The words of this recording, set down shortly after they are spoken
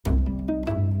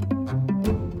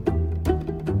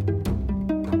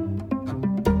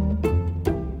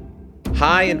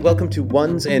Hi, and welcome to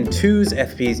Ones and Twos,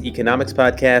 FP's economics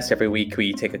podcast. Every week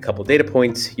we take a couple data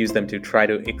points, use them to try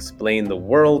to explain the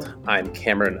world. I'm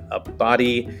Cameron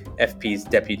Abadi, FP's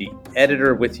deputy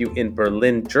editor, with you in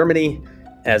Berlin, Germany.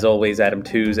 As always, Adam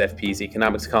Tooze, FP's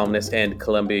economics columnist and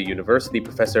Columbia University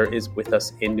professor, is with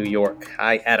us in New York.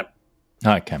 Hi, Adam.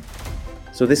 Hi, Cam.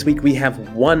 So this week we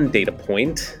have one data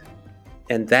point,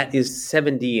 and that is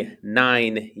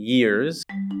 79 years,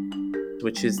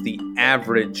 which is the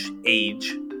average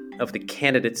age of the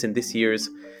candidates in this year's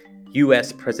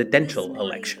U.S. presidential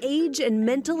election. Age and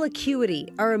mental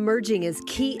acuity are emerging as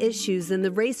key issues in the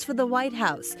race for the White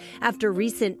House after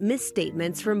recent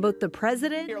misstatements from both the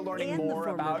president You're learning and more the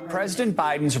former about President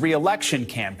Biden's re-election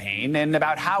campaign and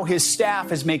about how his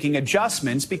staff is making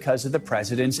adjustments because of the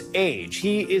president's age.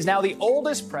 He is now the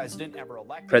oldest president ever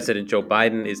elected. President Joe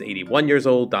Biden is 81 years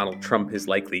old. Donald Trump, his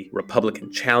likely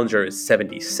Republican challenger, is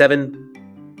 77.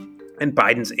 And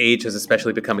Biden's age has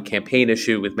especially become a campaign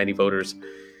issue, with many voters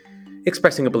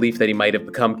expressing a belief that he might have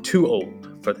become too old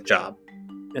for the job.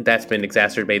 And that's been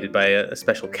exacerbated by a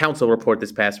special counsel report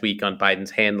this past week on Biden's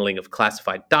handling of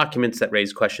classified documents that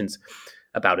raised questions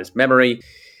about his memory.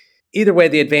 Either way,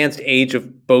 the advanced age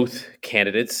of both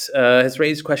candidates has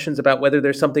raised questions about whether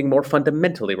there's something more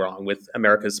fundamentally wrong with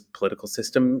America's political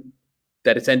system,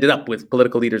 that it's ended up with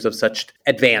political leaders of such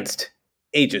advanced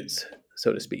ages,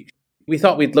 so to speak. We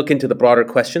thought we'd look into the broader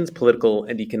questions, political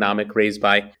and economic, raised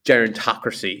by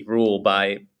gerontocracy, rule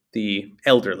by the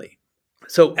elderly.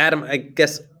 So, Adam, I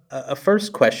guess a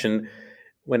first question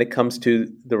when it comes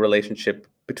to the relationship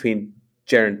between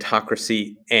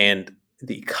gerontocracy and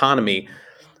the economy,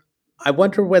 I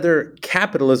wonder whether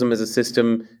capitalism as a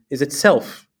system is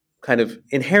itself kind of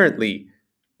inherently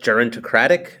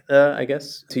gerontocratic, I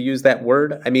guess, to use that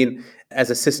word. I mean,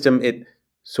 as a system, it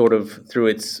sort of,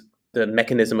 through the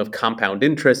mechanism of compound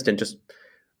interest and just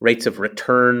rates of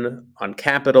return on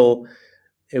capital,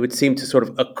 it would seem to sort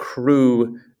of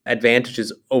accrue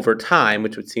advantages over time,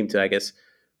 which would seem to, I guess,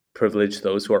 privilege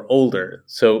those who are older.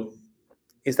 So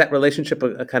is that relationship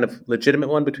a kind of legitimate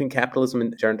one between capitalism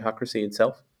and gerontocracy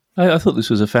itself? I thought this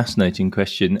was a fascinating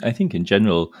question. I think in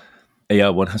general,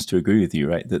 one has to agree with you,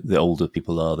 right, that the older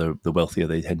people are, the wealthier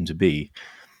they tend to be.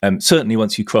 Certainly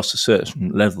once you cross a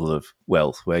certain level of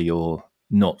wealth where you're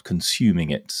not consuming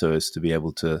it so as to be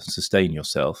able to sustain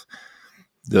yourself,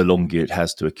 the longer it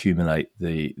has to accumulate,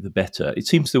 the better. It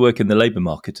seems to work in the labour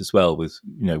market as well, with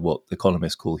what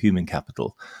economists call human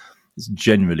capital. It's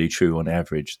generally true on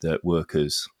average that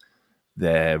workers,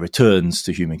 their returns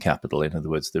to human capital, in other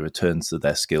words, the returns to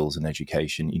their skills and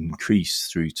education, increase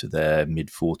through to their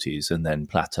mid-40s and then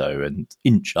plateau and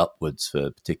inch upwards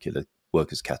for particular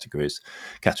workers' categories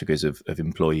of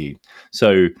employee.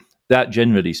 So that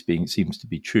generally speaking seems to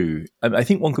be true. I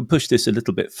think one could push this a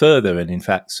little bit further and in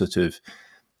fact sort of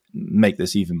make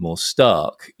this even more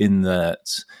stark, in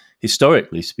that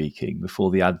historically speaking,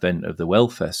 before the advent of the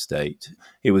welfare state,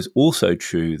 it was also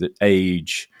true that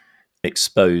age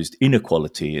exposed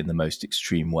inequality in the most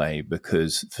extreme way,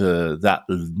 because for that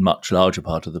much larger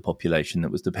part of the population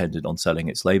that was dependent on selling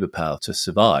its labour power to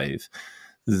survive,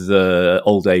 the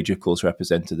old age, of course,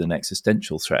 represented an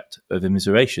existential threat of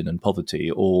immiseration and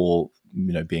poverty, or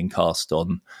being cast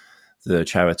on the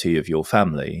charity of your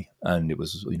family. And it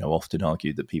was often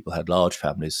argued that people had large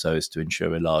families so as to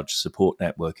ensure a large support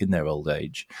network in their old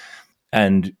age.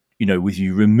 And if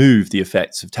you remove the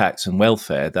effects of tax and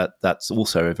welfare, that's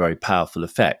also a very powerful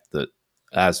effect, that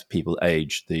as people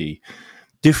age, the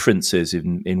differences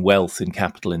in wealth, in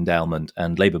capital endowment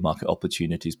and labour market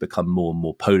opportunities become more and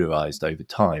more polarised over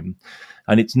time.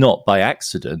 And it's not by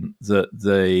accident that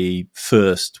the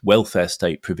first welfare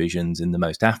state provisions in the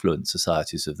most affluent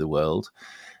societies of the world,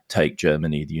 take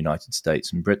Germany, the United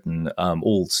States and Britain,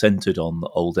 all centred on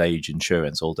old age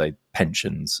insurance, old age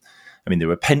pensions. I mean, there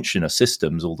were pensioner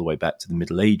systems all the way back to the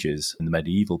Middle Ages and the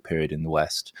medieval period in the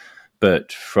West.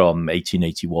 But from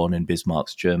 1881 in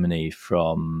Bismarck's Germany,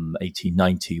 from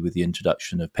 1890 with the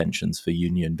introduction of pensions for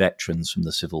Union veterans from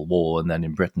the Civil War, and then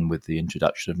in Britain with the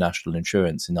introduction of national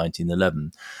insurance in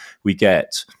 1911, we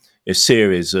get a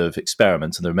series of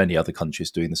experiments, and there are many other countries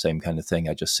doing the same kind of thing.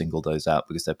 I just singled those out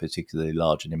because they're particularly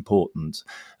large and important,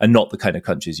 and not the kind of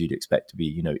countries you'd expect to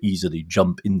be, easily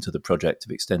jump into the project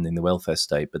of extending the welfare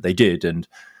state, but they did, and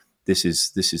this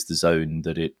is the zone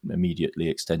that it immediately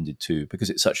extended to,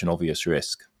 because it's such an obvious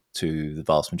risk to the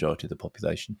vast majority of the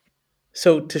population.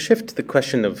 So to shift to the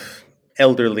question of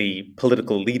elderly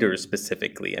political leaders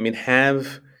specifically, I mean,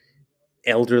 have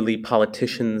elderly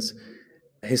politicians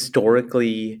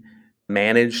historically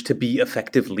managed to be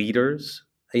effective leaders?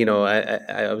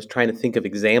 I was trying to think of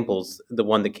examples. The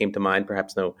one that came to mind,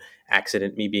 perhaps no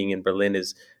accident, me being in Berlin,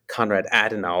 is Konrad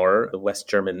Adenauer, the West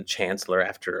German chancellor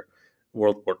after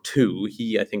World War II.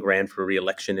 He, I think, ran for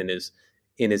re-election in his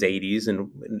 80s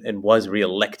and was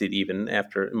re-elected even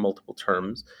after multiple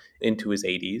terms into his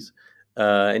 80s.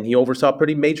 And he oversaw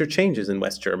pretty major changes in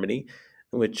West Germany,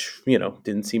 which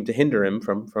didn't seem to hinder him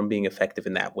from being effective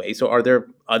in that way. So, are there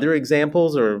other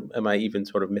examples, or am I even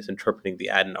sort of misinterpreting the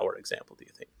Adenauer example, do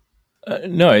you think?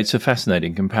 No, it's a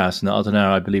fascinating comparison.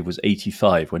 Adenauer, I believe, was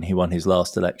 85 when he won his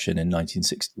last election in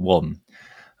 1961.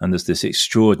 And there's this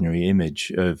extraordinary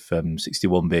image of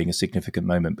 61 being a significant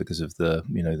moment because of the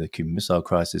Cuban Missile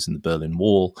Crisis and the Berlin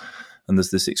Wall. And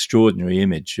there's this extraordinary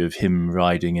image of him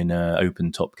riding in an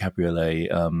open-top cabriolet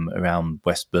around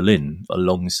West Berlin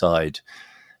alongside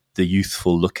the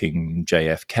youthful-looking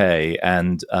JFK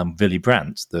and Willy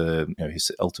Brandt,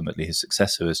 ultimately his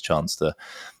successor as chancellor.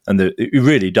 And it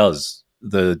really does.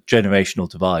 The generational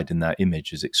divide in that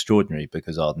image is extraordinary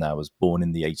because Adenauer was born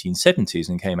in the 1870s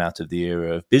and came out of the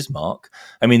era of Bismarck.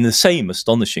 I mean, the same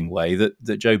astonishing way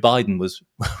that Joe Biden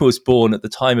was born at the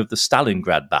time of the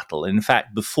Stalingrad battle. In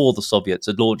fact, before the Soviets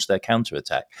had launched their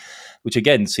counterattack, which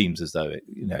again seems as though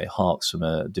it harks from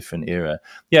a different era.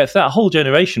 Yeah, if that whole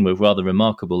generation were rather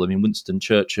remarkable. I mean, Winston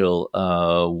Churchill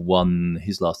won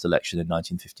his last election in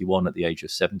 1951 at the age of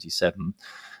 77.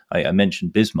 I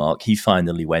mentioned Bismarck. He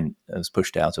finally was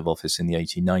pushed out of office in the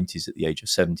 1890s at the age of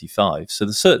 75. So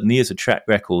there certainly is a track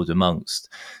record amongst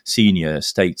senior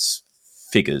states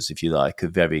figures, if you like,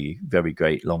 of very, very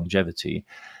great longevity.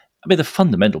 I mean, the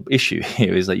fundamental issue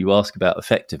here is that you ask about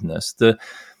effectiveness.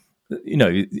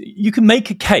 You can make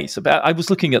a case about. I was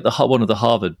looking at one of the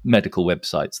Harvard medical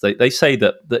websites. They say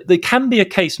that there can be a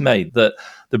case made that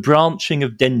the branching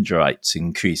of dendrites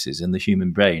increases in the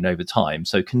human brain over time,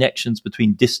 so connections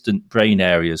between distant brain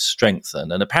areas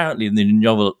strengthen. And apparently, the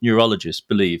neurologists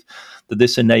believe that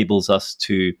this enables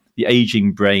the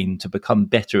aging brain to become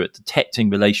better at detecting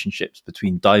relationships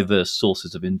between diverse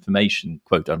sources of information,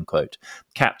 quote unquote,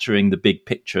 capturing the big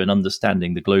picture and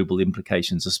understanding the global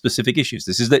implications of specific issues.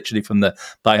 This is literally from the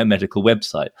biomedical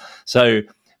website. So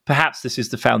perhaps this is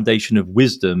the foundation of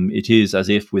wisdom. It is as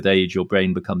if with age, your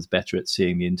brain becomes better at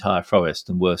seeing the entire forest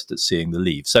and worse at seeing the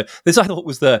leaves. So this, I thought,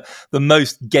 was the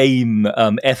most game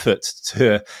effort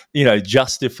to,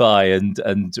 justify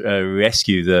and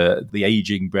rescue the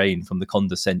aging brain from the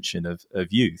condescension of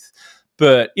youth.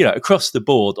 But, across the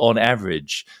board, on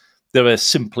average, there are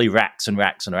simply racks and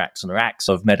racks and racks and racks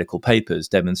of medical papers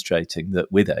demonstrating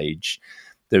that with age,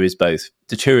 there is both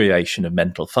deterioration of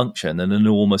mental function and an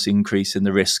enormous increase in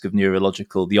the risk of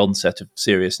the onset of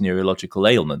serious neurological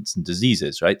ailments and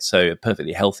diseases, right? So a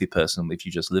perfectly healthy person, if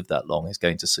you just live that long, is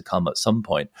going to succumb at some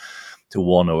point to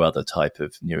one or other type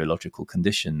of neurological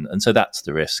condition. And so that's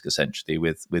the risk, essentially,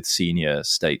 with senior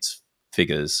states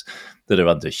figures that are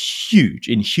under huge,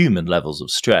 inhuman levels of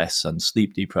stress and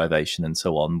sleep deprivation and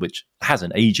so on, which has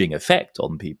an aging effect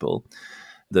on people,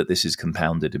 that this is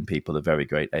compounded in people of very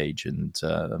great age. And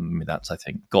that's, I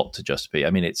think, got to just be. I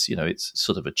mean, it's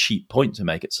sort of a cheap point to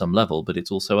make at some level, but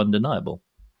it's also undeniable.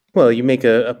 Well, you make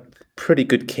a pretty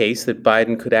good case that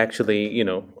Biden could actually,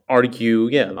 argue,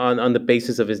 on the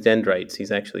basis of his dendrites,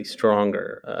 he's actually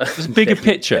stronger. There's a bigger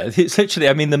picture. It's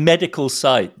literally, the medical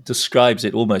site describes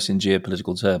it almost in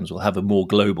geopolitical terms. We'll have a more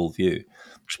global view,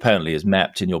 which apparently is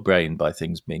mapped in your brain by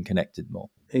things being connected more.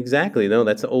 Exactly. No,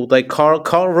 that's old, like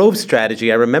Karl Rove's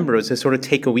strategy. I remember it was to sort of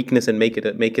take a weakness and make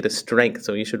it a strength.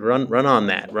 So you should run on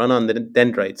that. Run on the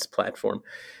dendrites platform.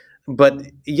 But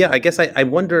yeah, I guess I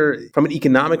wonder from an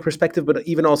economic perspective, but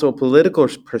even also a political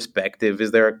perspective,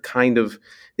 is there a kind of,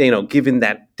 given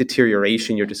that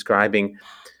deterioration you're describing,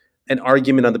 an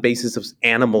argument on the basis of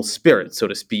animal spirit, so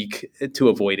to speak, to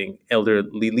avoiding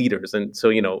elderly leaders? And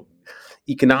so,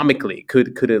 economically,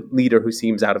 could a leader who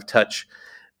seems out of touch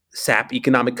sap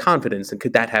economic confidence, and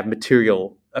could that have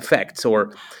material effects?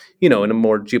 Or, in a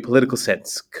more geopolitical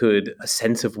sense, could a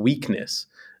sense of weakness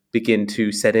begin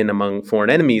to set in among foreign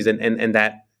enemies, and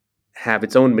that have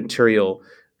its own material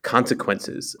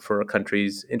consequences for a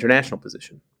country's international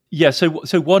position? Yeah, so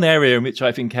one area in which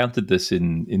I've encountered this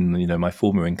in my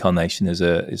former incarnation as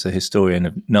a historian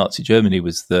of Nazi Germany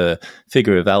was the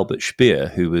figure of Albert Speer,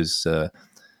 who was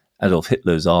Adolf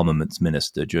Hitler's armaments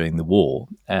minister during the war,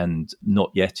 and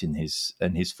not yet in his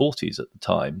 40s at the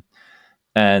time.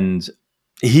 And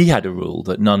he had a rule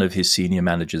that none of his senior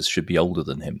managers should be older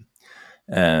than him.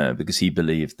 because he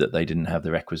believed that they didn't have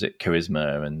the requisite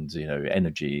charisma and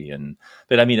energy.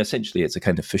 But I mean, essentially, it's a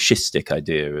kind of fascistic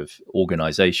idea of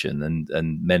organisation,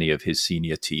 and many of his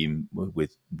senior team,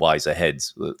 with wiser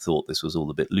heads, thought this was all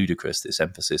a bit ludicrous. This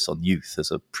emphasis on youth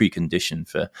as a precondition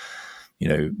for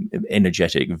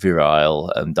energetic,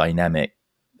 virile, and dynamic,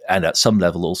 and at some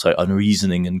level also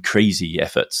unreasoning and crazy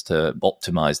efforts to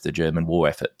optimize the German war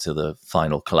effort to the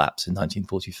final collapse in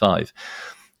 1945.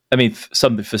 I mean,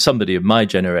 for somebody of my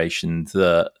generation,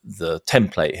 the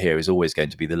template here is always going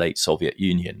to be the late Soviet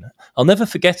Union. I'll never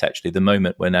forget, actually, the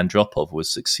moment when Andropov was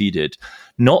succeeded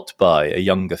not by a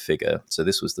younger figure. So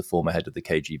this was the former head of the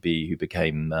KGB who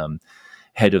became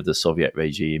head of the Soviet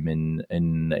regime in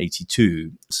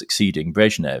 1982, succeeding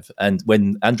Brezhnev. And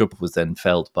when Andropov was then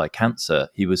felled by cancer,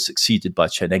 he was succeeded by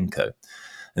Chernenko.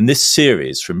 And this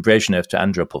series, from Brezhnev to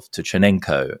Andropov to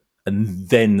Chernenko, and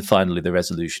then finally the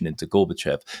resolution into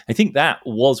Gorbachev, I think that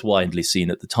was widely seen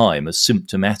at the time as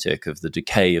symptomatic of the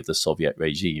decay of the Soviet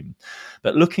regime.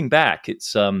 But looking back,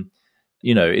 it's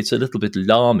it's a little bit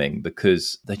alarming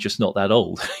because they're just not that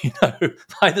old.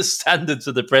 By the standards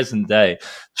of the present day,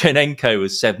 Chernenko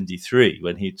was 73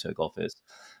 when he took office.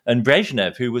 And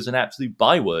Brezhnev, who was an absolute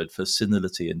byword for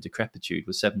senility and decrepitude,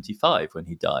 was 75 when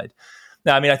he died.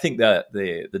 Now, I mean, I think that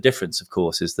the difference, of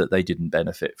course, is that they didn't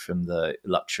benefit from the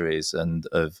luxuries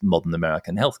of modern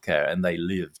American healthcare, and they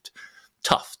lived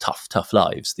tough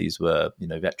lives. These were,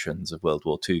 veterans of World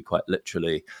War II, quite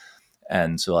literally,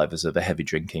 and survivors of a heavy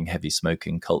drinking, heavy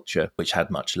smoking culture, which had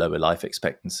much lower life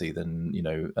expectancy than,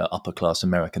 upper class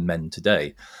American men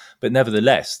today. But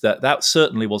nevertheless, that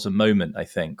certainly was a moment, I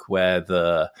think, where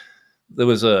there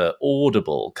was a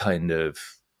audible kind of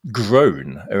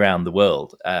groan around the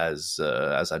world as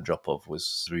Andropov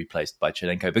was replaced by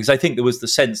Chernenko, because I think there was the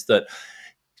sense that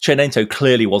Chernenko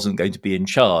clearly wasn't going to be in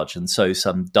charge, and so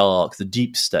the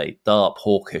deep state, dark,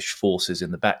 hawkish forces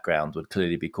in the background would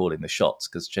clearly be calling the shots,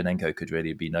 because Chernenko could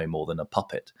really be no more than a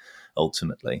puppet,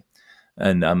 ultimately.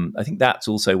 And I think that's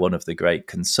also one of the great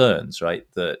concerns, right?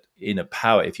 That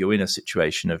if you're in a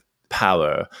situation of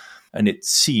power, and it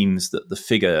seems that the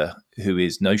figure who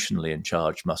is notionally in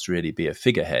charge must really be a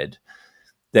figurehead,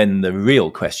 then the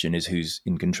real question is who's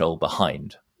in control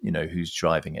behind, who's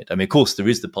driving it. I mean, of course, there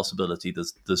is the possibility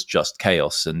there's just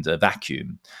chaos and a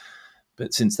vacuum.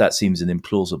 But since that seems an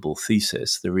implausible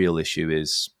thesis, the real issue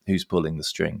is who's pulling the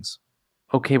strings.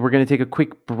 Okay, we're going to take a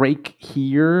quick break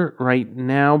here right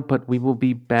now, but we will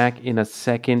be back in a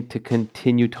second to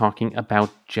continue talking about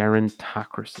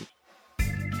gerontocracy.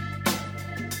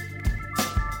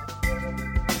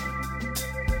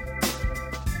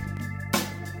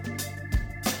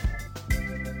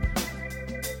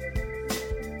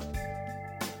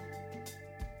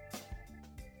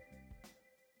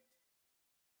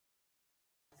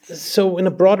 So in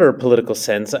a broader political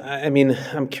sense, I mean,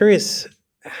 I'm curious,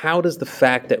 how does the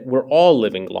fact that we're all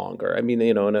living longer, I mean,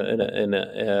 in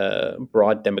a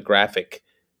broad demographic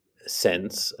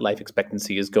sense, life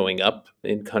expectancy is going up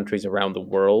in countries around the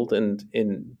world and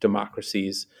in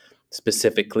democracies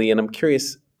specifically. And I'm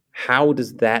curious, how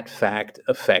does that fact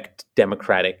affect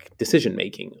democratic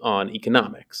decision-making on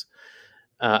economics?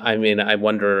 I mean, I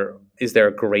wonder, is there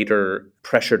a greater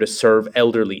pressure to serve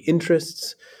elderly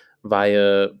interests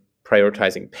via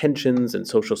prioritizing pensions and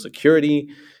social security?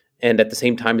 And at the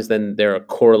same time, is then there a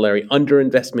corollary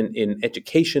underinvestment in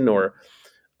education or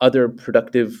other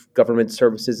productive government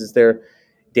services? Is there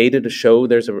data to show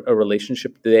there's a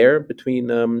relationship there between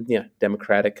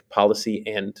democratic policy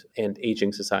and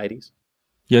aging societies?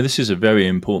 Yeah, this is a very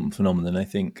important phenomenon, I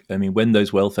think. I mean, when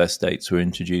those welfare states were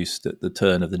introduced at the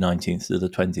turn of the 19th to the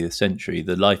 20th century,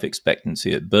 the life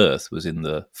expectancy at birth was in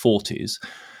the 40s,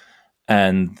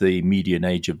 and the median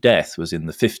age of death was in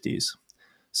the 50s.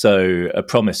 So a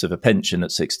promise of a pension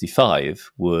at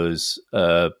 65 was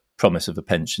a promise of a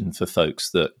pension for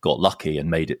folks that got lucky and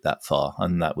made it that far,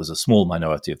 and that was a small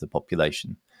minority of the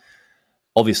population.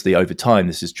 Obviously, over time,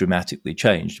 this has dramatically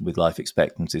changed, with life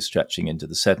expectancy stretching into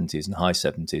the 70s and high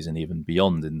 70s and even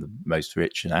beyond in the most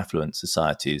rich and affluent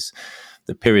societies.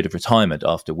 The period of retirement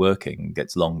after working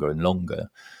gets longer and longer.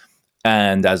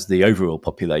 And as the overall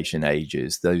population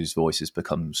ages, those voices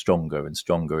become stronger and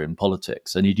stronger in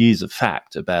politics. And it is a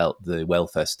fact about the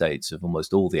welfare states of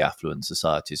almost all the affluent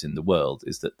societies in the world,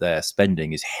 is that their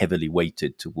spending is heavily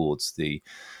weighted towards the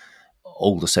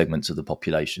older segments of the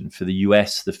population. For the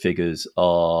US, the figures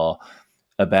are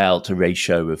about a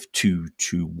ratio of 2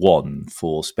 to 1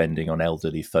 for spending on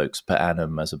elderly folks per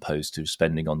annum as opposed to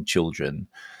spending on children.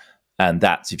 And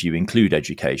that's if you include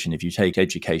education. If you take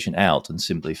education out and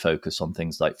simply focus on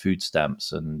things like food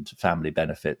stamps and family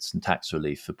benefits and tax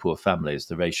relief for poor families,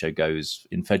 the ratio goes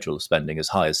in federal spending as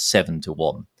high as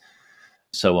 7-1.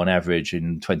 So on average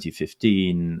in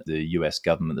 2015, the US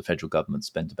government, the federal government,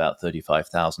 spent about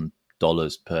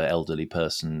 $35,000 per elderly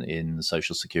person in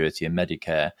Social Security and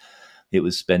Medicare. It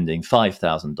was spending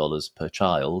 $5,000 per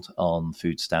child on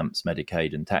food stamps,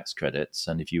 Medicaid, and tax credits.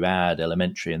 And if you add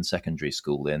elementary and secondary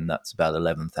school in, that's about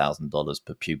 $11,000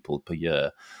 per pupil per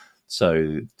year.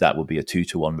 So that would be a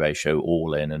 2-1 ratio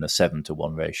all in and a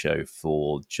 7-1 ratio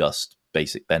for just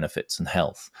basic benefits and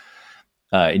health.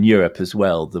 In Europe as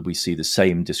well, that we see the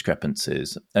same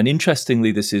discrepancies. And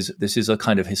interestingly, this is a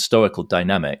kind of historical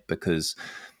dynamic, because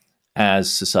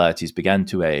as societies began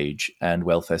to age and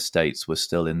welfare states were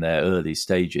still in their early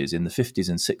stages, in the 50s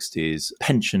and 60s,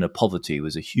 pensioner poverty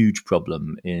was a huge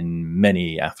problem in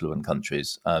many affluent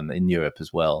countries, in Europe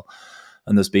as well.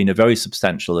 And there's been a very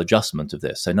substantial adjustment of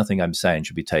this. So nothing I'm saying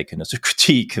should be taken as a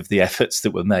critique of the efforts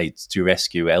that were made to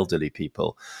rescue elderly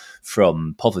people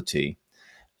from poverty.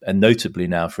 And notably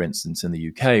now, for instance, in the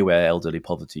UK, where elderly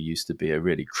poverty used to be a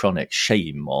really chronic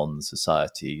shame on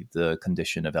society, the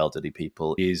condition of elderly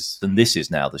people is, and this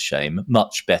is now the shame,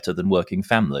 much better than working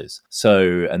families.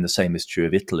 So, and the same is true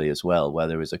of Italy as well, where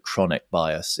there is a chronic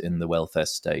bias in the welfare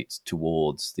state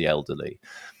towards the elderly.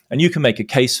 And you can make a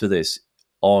case for this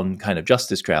on kind of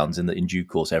justice grounds, in that in due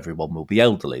course everyone will be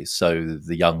elderly. So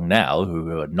the young now,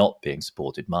 who are not being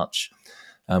supported much,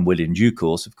 will in due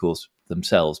course, of course,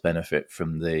 themselves benefit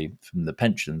from the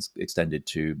pensions extended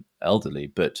to elderly.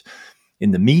 But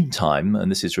in the meantime, and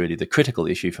this is really the critical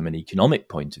issue from an economic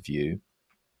point of view,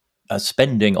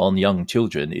 spending on young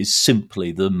children is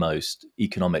simply the most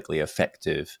economically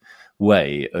effective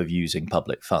way of using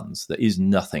public funds. There is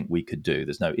nothing we could do.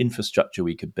 There's no infrastructure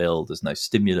we could build. There's no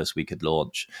stimulus we could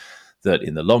launch that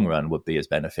in the long run would be as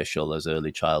beneficial as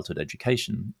early childhood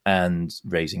education and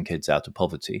raising kids out of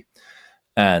poverty.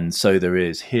 And so there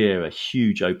is here a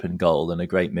huge open goal and a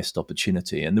great missed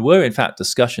opportunity. And there were, in fact,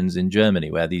 discussions in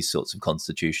Germany where these sorts of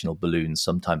constitutional balloons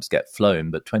sometimes get flown.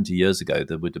 But 20 years ago,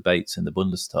 there were debates in the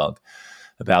Bundestag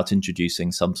about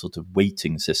introducing some sort of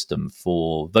weighting system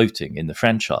for voting in the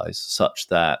franchise, such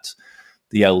that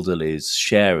the elderly's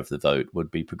share of the vote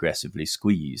would be progressively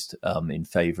squeezed in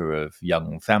favor of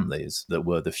young families that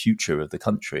were the future of the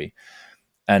country,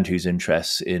 and whose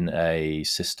interests in a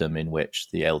system in which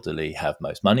the elderly have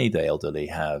most money, the elderly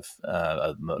have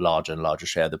a larger and larger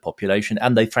share of the population,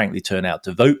 and they frankly turn out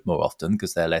to vote more often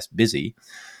because they're less busy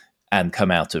and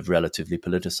come out of relatively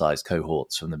politicized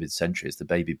cohorts from the mid-centuries. The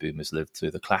baby boomers lived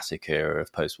through the classic era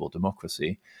of post-war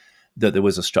democracy, that there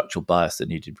was a structural bias that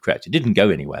needed to be corrected. It didn't go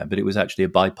anywhere, but it was actually a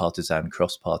bipartisan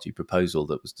cross-party proposal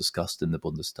that was discussed in the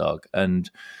Bundestag. And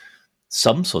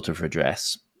some sort of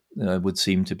redress would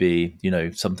seem to be,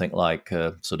 something like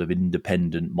a sort of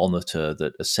independent monitor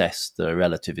that assessed the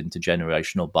relative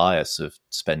intergenerational bias of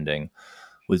spending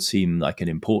would seem like an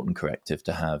important corrective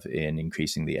to have in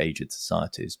increasing the aged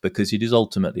societies, because it is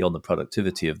ultimately on the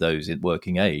productivity of those in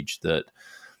working age that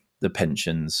the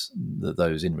pensions that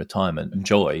those in retirement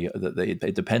enjoy, that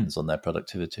it depends on their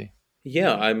productivity.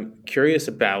 Yeah, I'm curious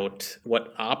about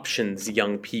what options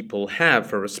young people have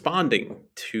for responding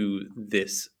to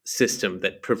this system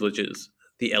that privileges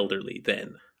the elderly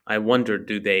then. I wonder,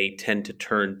 do they tend to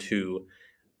turn to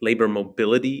labor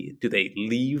mobility? Do they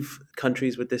leave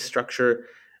countries with this structure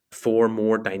for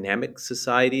more dynamic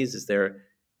societies? Is there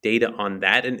data on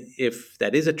that? And if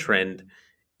that is a trend,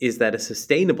 is that a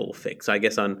sustainable fix? I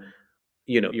guess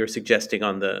you're suggesting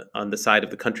on the side of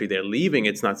the country they're leaving,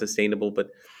 it's not sustainable, but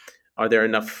are there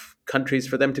enough countries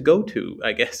for them to go to,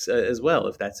 I guess, as well,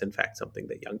 if that's in fact something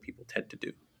that young people tend to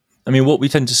do? I mean, what we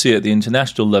tend to see at the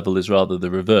international level is rather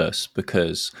the reverse,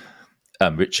 because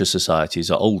richer societies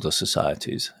are older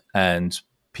societies, and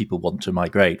people want to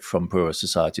migrate from poorer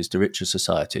societies to richer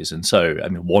societies. And so, I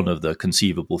mean, one of the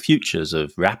conceivable futures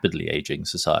of rapidly aging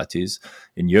societies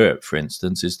in Europe, for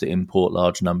instance, is to import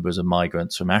large numbers of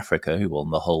migrants from Africa, who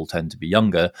on the whole tend to be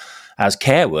younger, as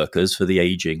care workers for the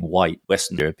aging white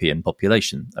Western European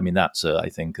population. I mean, that's, I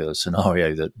think, a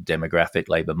scenario that demographic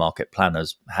labour market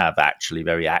planners have actually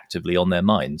very actively on their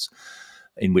minds,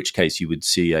 in which case you would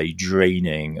see a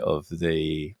draining of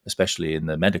especially in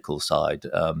the medical side,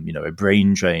 a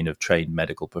brain drain of trained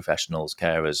medical professionals,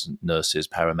 carers, nurses,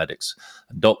 paramedics,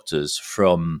 and doctors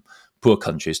from poor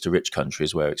countries to rich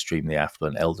countries where extremely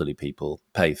affluent elderly people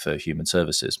pay for human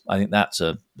services. I think that's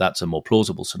a more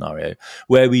plausible scenario.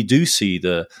 Where we do see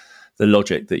the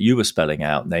logic that you were spelling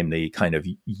out, namely kind of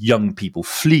young people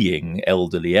fleeing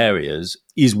elderly areas,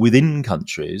 is within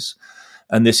countries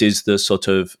And this is the sort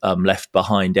of left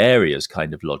behind areas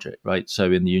kind of logic, right?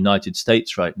 So in the United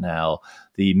States right now,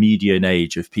 the median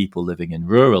age of people living in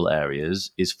rural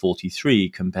areas is 43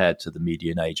 compared to the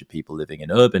median age of people living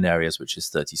in urban areas, which is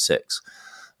 36.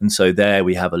 And so there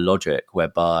we have a logic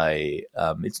whereby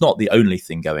it's not the only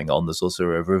thing going on. There's also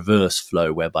a reverse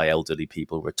flow whereby elderly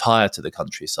people retire to the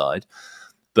countryside.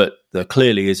 But there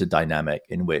clearly is a dynamic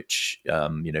in which,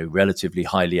 relatively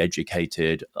highly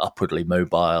educated, upwardly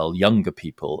mobile, younger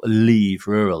people leave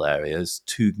rural areas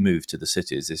to move to the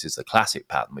cities. This is a classic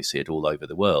pattern. We see it all over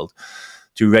the world,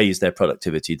 to raise their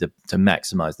productivity, to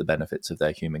maximize the benefits of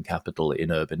their human capital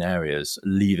in urban areas,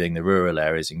 leaving the rural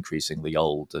areas increasingly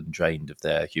old and drained of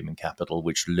their human capital,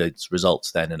 which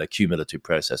results then in a cumulative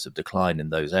process of decline in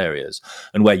those areas.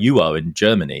 And where you are in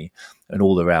Germany and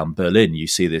all around Berlin, you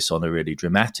see this on a really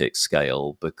dramatic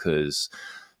scale, because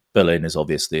Berlin is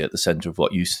obviously at the center of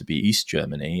what used to be East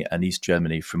Germany, and East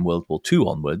Germany from World War II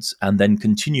onwards, and then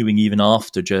continuing even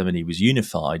after Germany was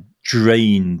unified,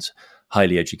 drained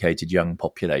highly educated young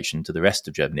population to the rest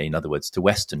of Germany, in other words, to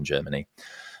Western Germany.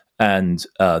 And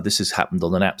this has happened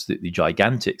on an absolutely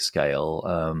gigantic scale.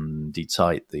 Die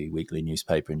Zeit, the weekly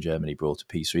newspaper in Germany, brought a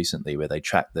piece recently where they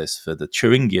tracked this for the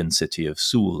Thuringian city of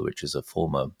Suhl, which is a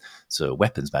former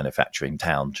weapons manufacturing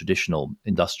town, traditional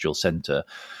industrial center,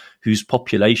 whose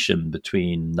population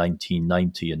between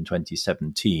 1990 and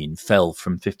 2017 fell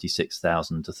from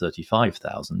 56,000 to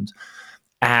 35,000.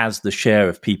 As the share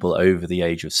of people over the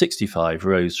age of 65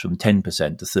 rose from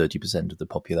 10% to 30% of the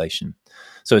population.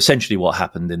 So essentially what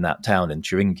happened in that town in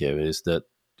Thuringia is that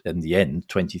in the end,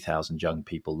 20,000 young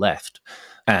people left,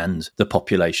 and the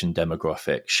population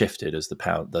demographic shifted as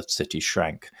the city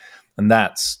shrank. And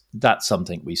that's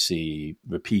something we see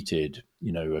repeated,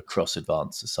 across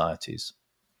advanced societies.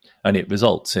 And it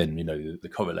results in, the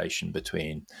correlation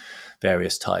between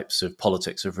various types of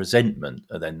politics of resentment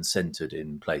are then centered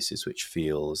in places which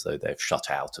feel as though they've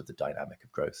shut out of the dynamic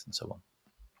of growth and so on.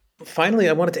 Finally,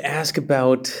 I wanted to ask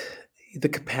about the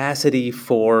capacity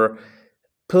for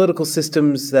political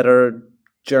systems that are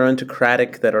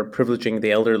gerontocratic, that are privileging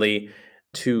the elderly,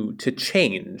 to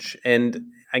change. And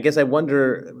I guess I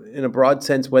wonder, in a broad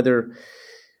sense, whether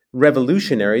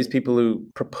revolutionaries, people who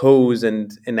propose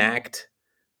and enact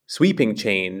sweeping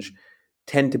change,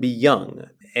 tend to be young.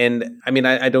 And I mean,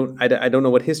 I don't know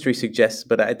what history suggests,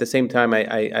 but at the same time,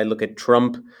 I look at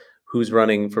Trump, who's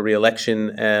running for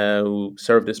re-election, who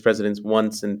served as president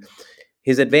once, and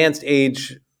his advanced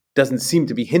age doesn't seem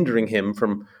to be hindering him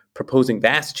from proposing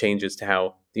vast changes to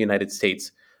how the United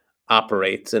States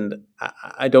operates. And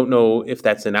I don't know if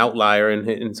that's an outlier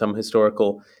in some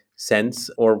historical sense,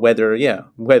 or whether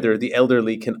the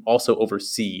elderly can also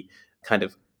oversee kind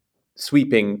of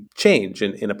sweeping change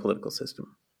in a political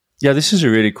system. Yeah, this is a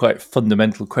really quite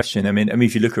fundamental question. I mean,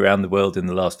 if you look around the world in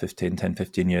the last 15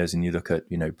 years and you look at,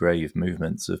 brave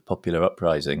movements of popular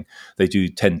uprising, they do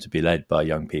tend to be led by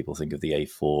young people. Think of the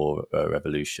A4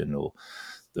 revolution, or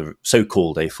the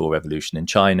so-called A4 revolution in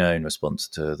China in response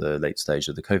to the late stage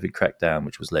of the COVID crackdown,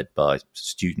 which was led by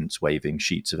students waving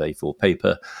sheets of A4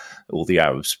 paper, or the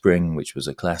Arab Spring, which was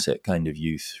a classic kind of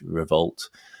youth revolt.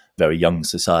 Very young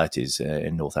societies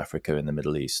in North Africa and the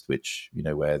Middle East, which,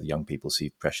 where the young people see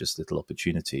precious little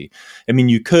opportunity. I mean,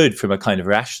 you could, from a kind of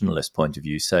rationalist point of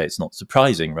view, say it's not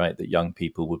surprising, right, that young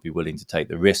people would be willing to take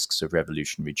the risks of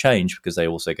revolutionary change because they're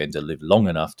also going to live long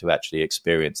enough to actually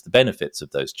experience the benefits of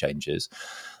those changes.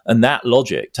 And that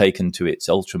logic, taken to its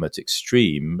ultimate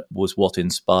extreme, was what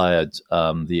inspired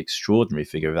the extraordinary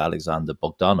figure of Alexander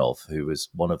Bogdanov, who was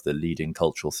one of the leading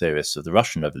cultural theorists of the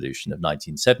Russian Revolution of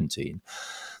 1917.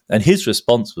 And his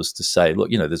response was to say, look,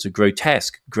 there's a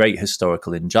grotesque, great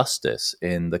historical injustice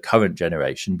in the current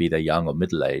generation, be they young or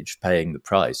middle-aged, paying the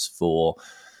price for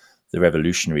the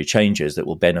revolutionary changes that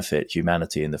will benefit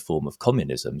humanity in the form of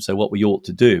communism. So what we ought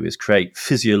to do is create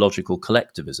physiological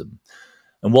collectivism.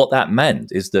 And what that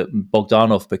meant is that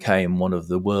Bogdanov became one of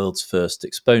the world's first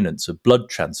exponents of blood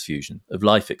transfusion, of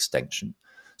life extension.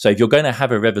 So if you're going to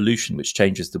have a revolution which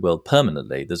changes the world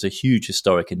permanently, there's a huge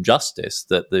historic injustice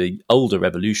that the older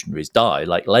revolutionaries die,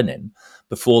 like Lenin,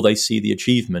 before they see the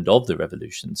achievement of the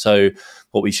revolution. So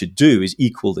what we should do is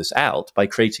equal this out by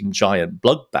creating giant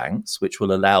blood banks, which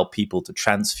will allow people to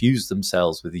transfuse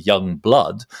themselves with young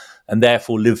blood and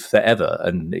therefore live forever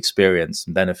and experience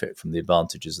and benefit from the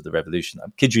advantages of the revolution. I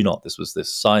kid you not, this was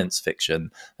this science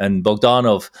fiction. And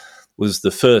Bogdanov was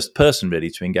the first person really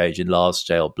to engage in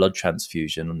large-scale blood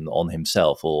transfusion on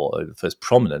himself, or the first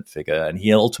prominent figure. And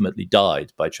he ultimately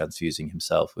died by transfusing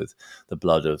himself with the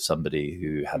blood of somebody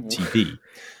who had TB.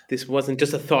 This wasn't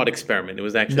just a thought experiment. It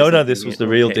was actually No, this was the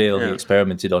real deal. Yeah. He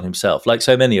experimented on himself. Like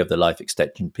so many of the life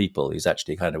extension people, he's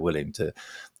actually kind of willing to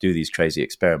do these crazy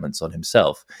experiments on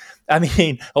himself. I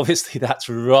mean, obviously that's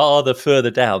rather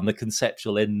further down the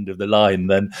conceptual end of the line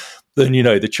than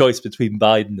the choice between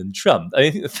Biden and Trump. I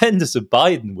mean, defenders of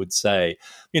Biden would say,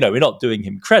 we're not doing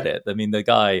him credit. I mean, the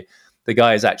guy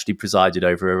has actually presided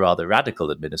over a rather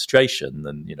radical administration.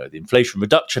 And, the Inflation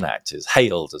Reduction Act is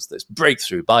hailed as this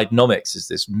breakthrough. Bidenomics is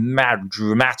this mad,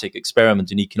 dramatic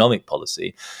experiment in economic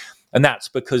policy. And that's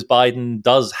because Biden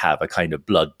does have a kind of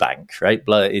blood bank, right?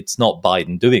 It's not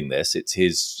Biden doing this. It's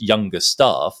his younger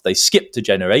staff. They skipped a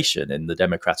generation in the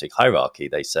Democratic hierarchy,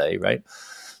 they say, right?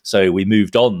 So we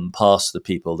moved on past the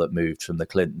people that moved from the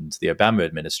Clinton to the Obama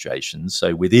administration.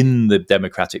 So within the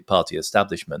Democratic Party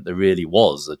establishment, there really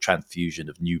was a transfusion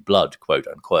of new blood, quote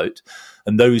unquote.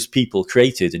 And those people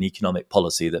created an economic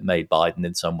policy that made Biden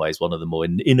in some ways one of the more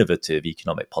innovative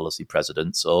economic policy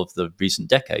presidents of the recent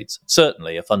decades.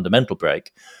 Certainly a fundamental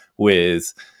break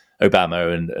with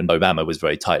Obama, and Obama was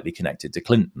very tightly connected to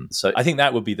Clinton. So I think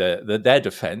that would be their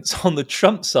defense. On the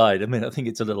Trump side, I mean, I think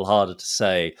it's a little harder to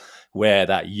say where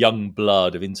that young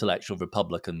blood of intellectual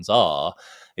Republicans are.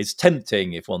 It's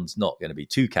tempting, if one's not going to be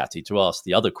too catty, to ask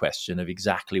the other question of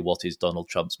exactly what is Donald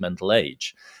Trump's mental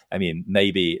age. I mean,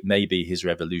 maybe his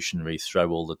revolutionary throw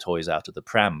all the toys out of the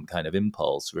pram kind of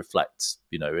impulse reflects,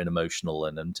 an emotional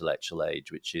and intellectual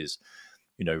age, which is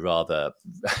rather,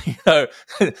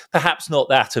 perhaps not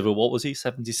that of a,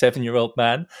 77-year-old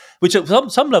man, which at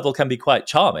some level can be quite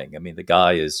charming. I mean, the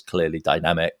guy is clearly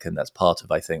dynamic, and that's part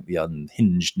of, I think, the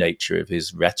unhinged nature of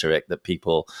his rhetoric that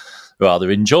people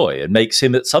rather enjoy, and makes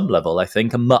him at some level, I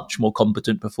think, a much more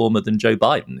competent performer than Joe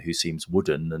Biden, who seems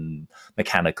wooden and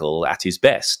mechanical at his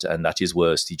best. And at his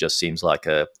worst, he just seems like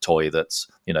a toy that's,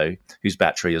 whose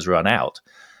battery has run out.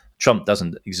 Trump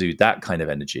doesn't exude that kind of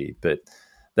energy, but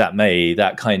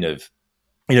that kind of,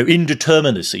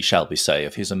 indeterminacy, shall we say,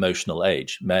 of his emotional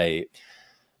age may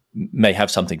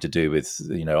have something to do with,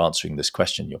 answering this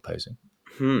question you're posing.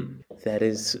 That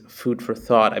is food for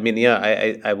thought. I mean,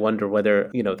 I wonder whether,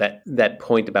 that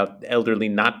point about elderly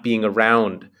not being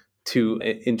around to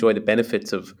enjoy the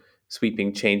benefits of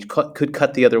sweeping change could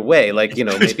cut the other way. Like,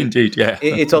 maybe indeed, yeah.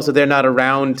 It's also they're not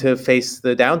around to face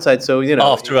the downside. So,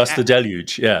 after us, the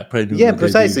deluge. Yeah. Yeah,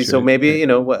 precisely. So maybe,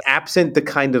 absent the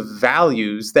kind of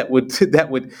values that would,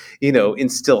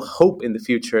 instill hope in the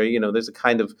future, there's a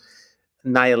kind of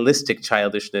nihilistic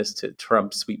childishness to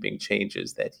Trump's sweeping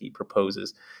changes that he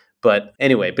proposes. But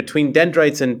anyway, between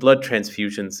dendrites and blood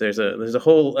transfusions, there's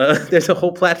a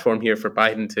whole platform here for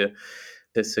Biden to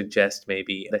suggest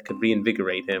maybe that could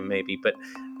reinvigorate him, maybe.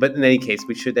 But in any case,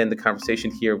 we should end the conversation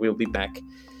here. We'll be back,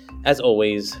 as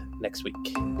always, next week.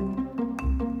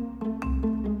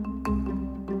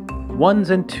 Ones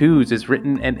and Twos is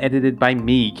written and edited by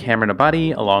me, Cameron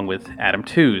Abadi, along with Adam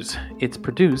Tooze. It's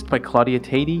produced by Claudia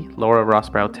Tatey, Laura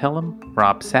Rossbrow-Tellem,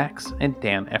 Rob Sachs, and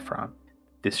Dan Efron.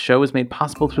 This show is made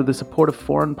possible through the support of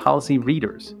foreign policy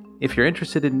readers. If you're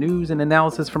interested in news and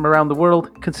analysis from around the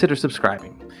world, consider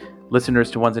subscribing.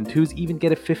 Listeners to Ones and Twos even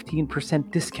get a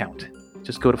 15% discount.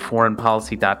 Just go to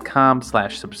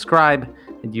foreignpolicy.com/subscribe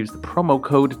and use the promo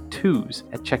code TOOZE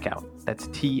at checkout. That's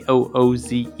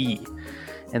TOOZE.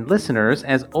 And listeners,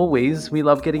 as always, we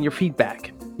love getting your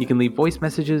feedback. You can leave voice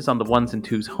messages on the Ones and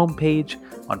Twos homepage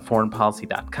on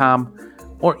foreignpolicy.com,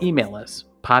 or email us,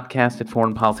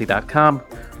 podcast@foreignpolicy.com,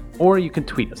 or you can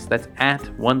tweet us. That's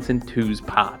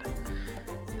 @onesandtwospod.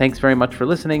 Thanks very much for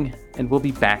listening, and we'll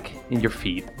be back in your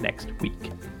feed next week.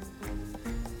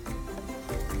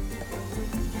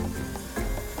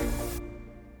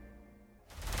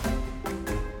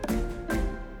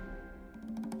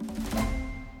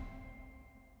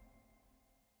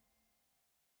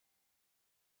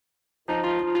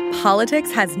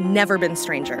 Politics has never been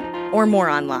stranger or more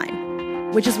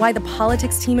online, which is why the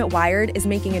politics team at Wired is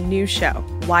making a new show,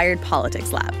 Wired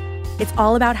Politics Lab. It's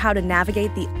all about how to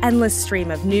navigate the endless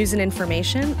stream of news and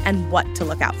information and what to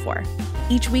look out for.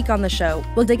 Each week on the show,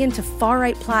 we'll dig into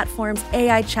far-right platforms,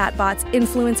 AI chatbots,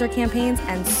 influencer campaigns,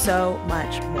 and so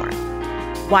much more.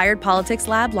 Wired Politics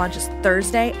Lab launches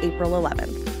Thursday, April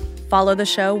 11th. Follow the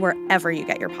show wherever you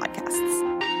get your podcasts.